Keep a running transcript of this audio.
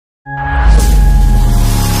Superkidsmasti.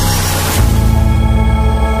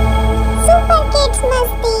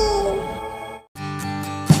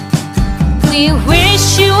 We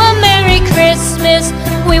wish you a Merry Christmas.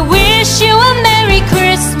 We wish you a Merry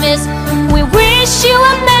Christmas. We wish you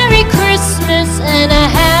a Merry Christmas and a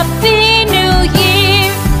Happy New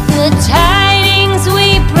Year. The tidings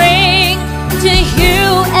we bring to you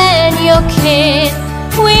and your kid.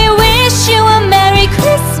 We wish you a Merry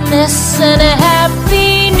Christmas and a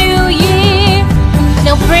Happy New Year.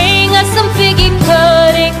 Now bring us some figgy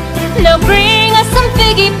pudding. Now bring us some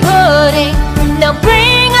figgy pudding. Now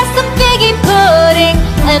bring us some figgy pudding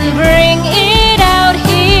and bring it out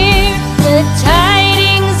here. The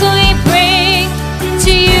tidings we bring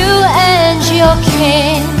to you and your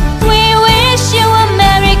kin. We wish you a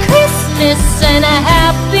Merry Christmas and a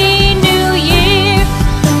Happy New Year.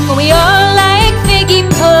 For we all like figgy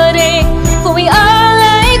pudding. For we all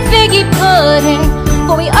like figgy pudding.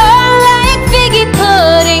 For we all like figgy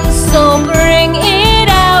pudding. So bring it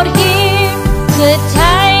out here. The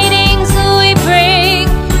tidings we bring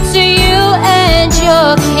to you and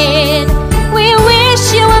your kid. We wish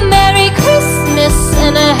you a Merry Christmas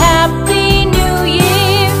and a Happy New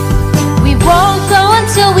Year. We won't go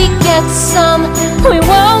until we get some. We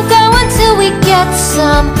won't go until we get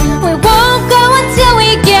some. We won't go until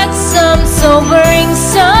we get some. So bring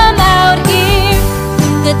some out here.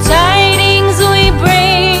 The tidings we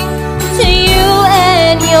bring to you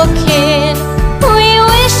and your kid. We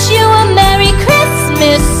wish you a Merry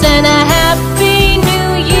Christmas and a Happy New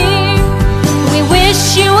Year. We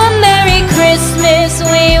wish you a Merry Christmas.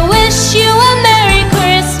 We wish you a Merry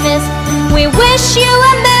Christmas. We wish you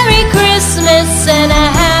a Merry Christmas and a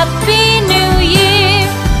Happy New Year.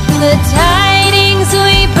 The tidings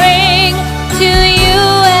we bring to you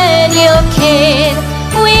and your kid.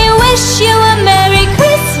 We wish you a Merry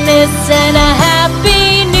Christmas and a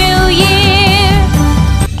Happy New Year.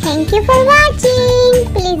 Thank you for watching.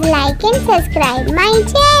 Please like and subscribe my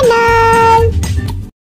channel.